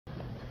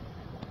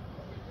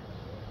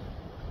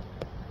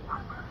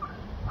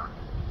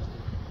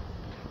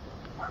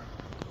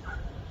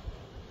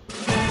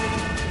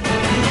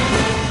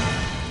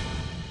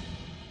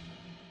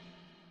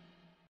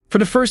For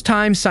the first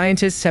time,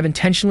 scientists have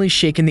intentionally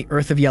shaken the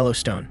Earth of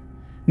Yellowstone.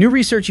 New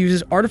research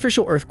uses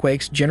artificial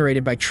earthquakes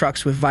generated by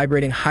trucks with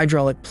vibrating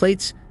hydraulic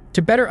plates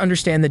to better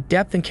understand the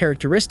depth and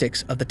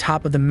characteristics of the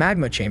top of the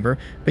magma chamber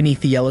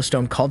beneath the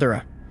Yellowstone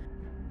caldera.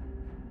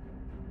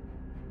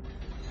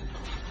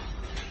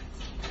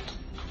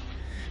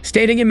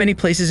 Standing in many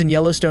places in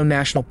Yellowstone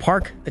National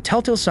Park, the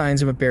telltale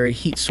signs of a buried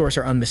heat source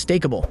are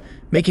unmistakable,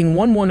 making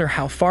one wonder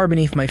how far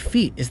beneath my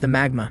feet is the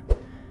magma.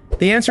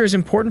 The answer is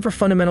important for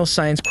fundamental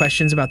science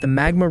questions about the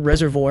magma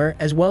reservoir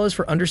as well as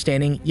for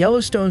understanding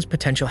Yellowstone's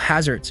potential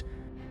hazards.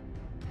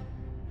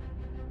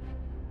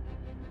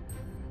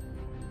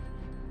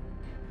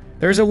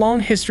 There is a long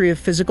history of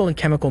physical and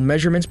chemical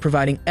measurements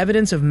providing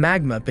evidence of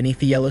magma beneath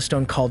the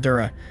Yellowstone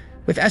caldera,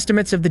 with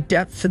estimates of the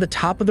depth to the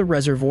top of the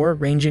reservoir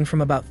ranging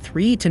from about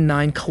 3 to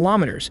 9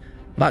 kilometers,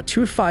 about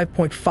 2 to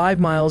 5.5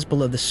 miles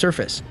below the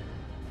surface.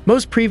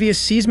 Most previous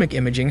seismic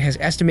imaging has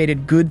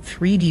estimated good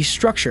 3D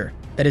structure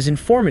that is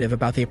informative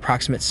about the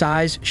approximate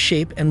size,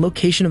 shape, and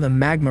location of the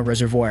magma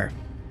reservoir.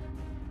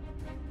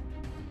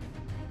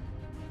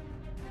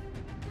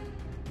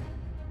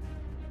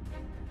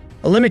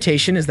 A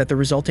limitation is that the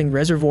resulting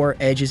reservoir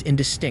edge is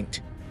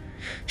indistinct.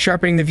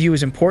 Sharpening the view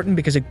is important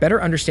because a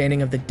better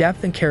understanding of the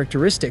depth and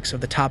characteristics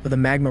of the top of the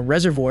magma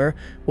reservoir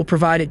will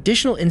provide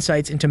additional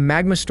insights into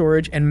magma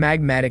storage and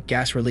magmatic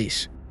gas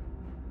release.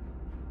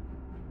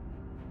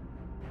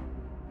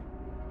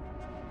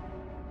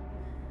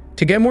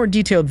 To get a more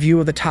detailed view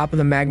of the top of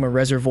the magma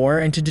reservoir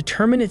and to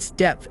determine its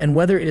depth and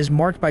whether it is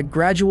marked by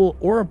gradual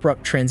or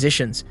abrupt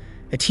transitions,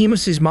 a team of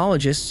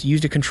seismologists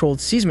used a controlled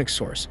seismic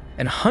source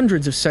and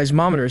hundreds of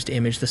seismometers to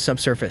image the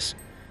subsurface.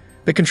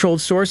 The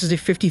controlled source is a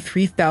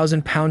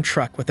 53,000-pound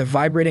truck with a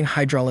vibrating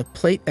hydraulic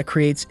plate that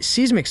creates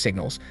seismic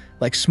signals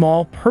like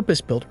small,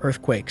 purpose-built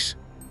earthquakes.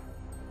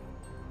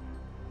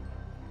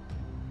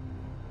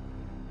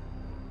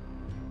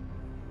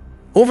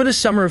 Over the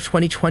summer of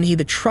 2020,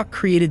 the truck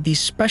created these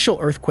special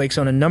earthquakes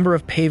on a number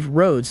of paved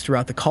roads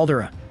throughout the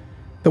caldera.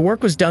 The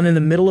work was done in the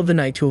middle of the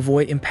night to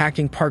avoid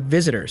impacting park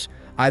visitors,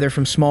 either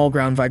from small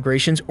ground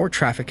vibrations or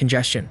traffic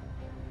congestion.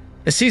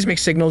 The seismic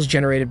signals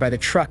generated by the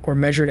truck were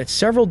measured at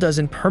several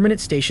dozen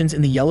permanent stations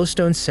in the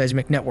Yellowstone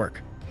seismic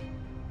network.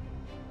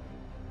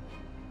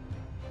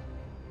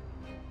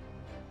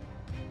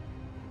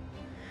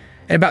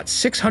 And about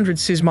 600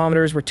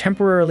 seismometers were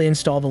temporarily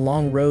installed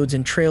along roads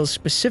and trails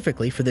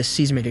specifically for this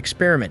seismic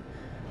experiment.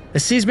 The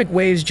seismic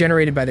waves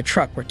generated by the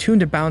truck were tuned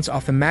to bounce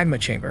off the magma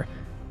chamber,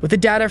 with the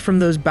data from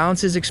those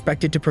bounces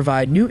expected to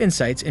provide new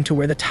insights into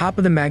where the top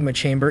of the magma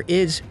chamber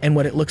is and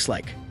what it looks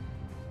like.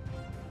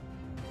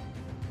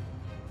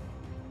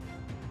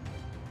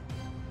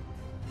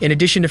 In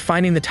addition to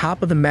finding the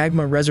top of the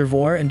magma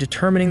reservoir and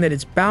determining that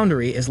its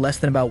boundary is less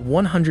than about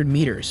 100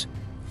 meters,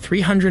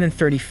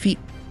 330 feet,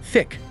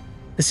 thick,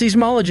 the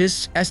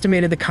seismologists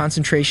estimated the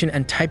concentration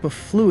and type of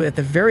fluid at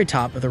the very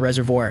top of the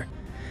reservoir.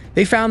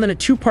 They found that a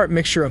two-part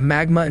mixture of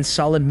magma and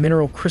solid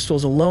mineral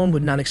crystals alone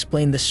would not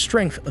explain the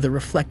strength of the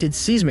reflected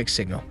seismic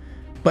signal,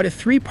 but a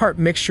three-part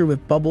mixture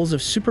with bubbles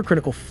of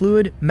supercritical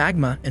fluid,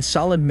 magma, and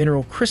solid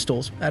mineral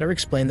crystals better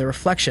explain the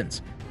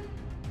reflections.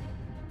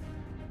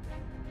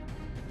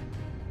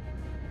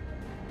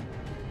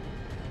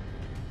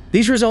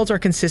 These results are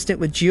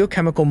consistent with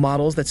geochemical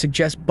models that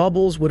suggest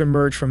bubbles would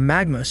emerge from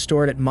magma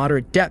stored at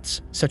moderate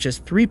depths, such as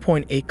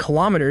 3.8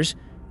 kilometers,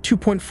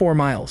 2.4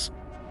 miles.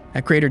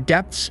 At greater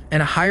depths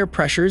and at higher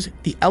pressures,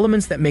 the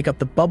elements that make up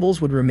the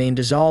bubbles would remain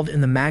dissolved in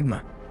the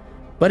magma.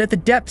 But at the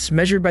depths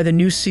measured by the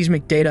new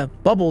seismic data,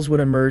 bubbles would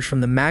emerge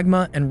from the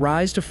magma and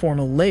rise to form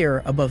a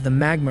layer above the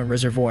magma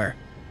reservoir.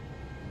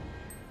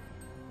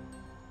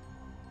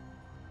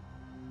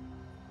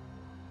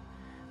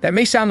 That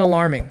may sound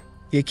alarming.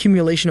 The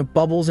accumulation of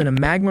bubbles in a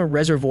magma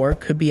reservoir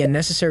could be a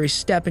necessary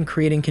step in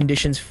creating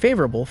conditions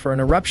favorable for an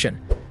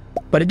eruption,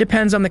 but it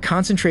depends on the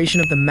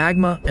concentration of the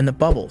magma and the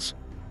bubbles.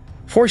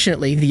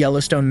 Fortunately, the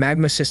Yellowstone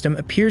magma system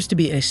appears to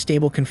be in a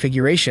stable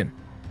configuration.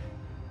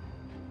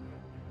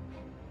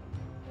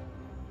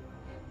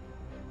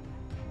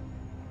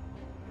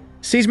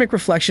 Seismic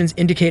reflections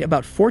indicate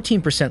about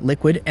 14%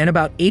 liquid and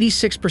about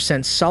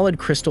 86% solid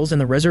crystals in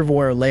the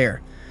reservoir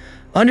layer.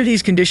 Under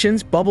these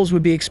conditions, bubbles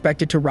would be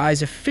expected to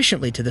rise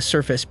efficiently to the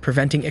surface,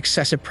 preventing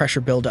excessive pressure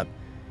buildup.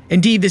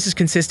 Indeed, this is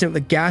consistent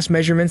with gas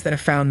measurements that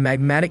have found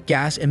magmatic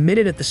gas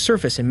emitted at the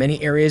surface in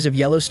many areas of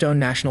Yellowstone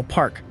National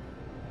Park.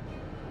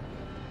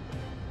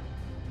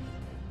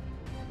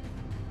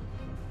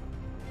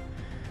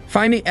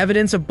 Finding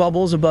evidence of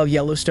bubbles above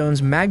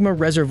Yellowstone's magma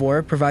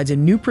reservoir provides a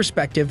new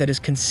perspective that is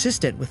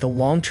consistent with the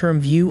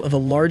long-term view of a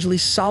largely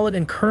solid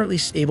and currently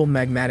stable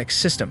magmatic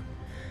system.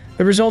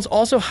 The results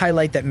also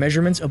highlight that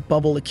measurements of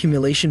bubble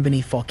accumulation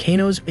beneath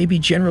volcanoes may be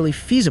generally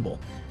feasible,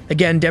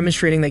 again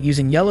demonstrating that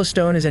using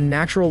Yellowstone as a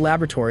natural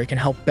laboratory can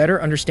help better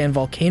understand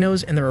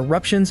volcanoes and their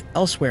eruptions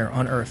elsewhere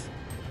on Earth.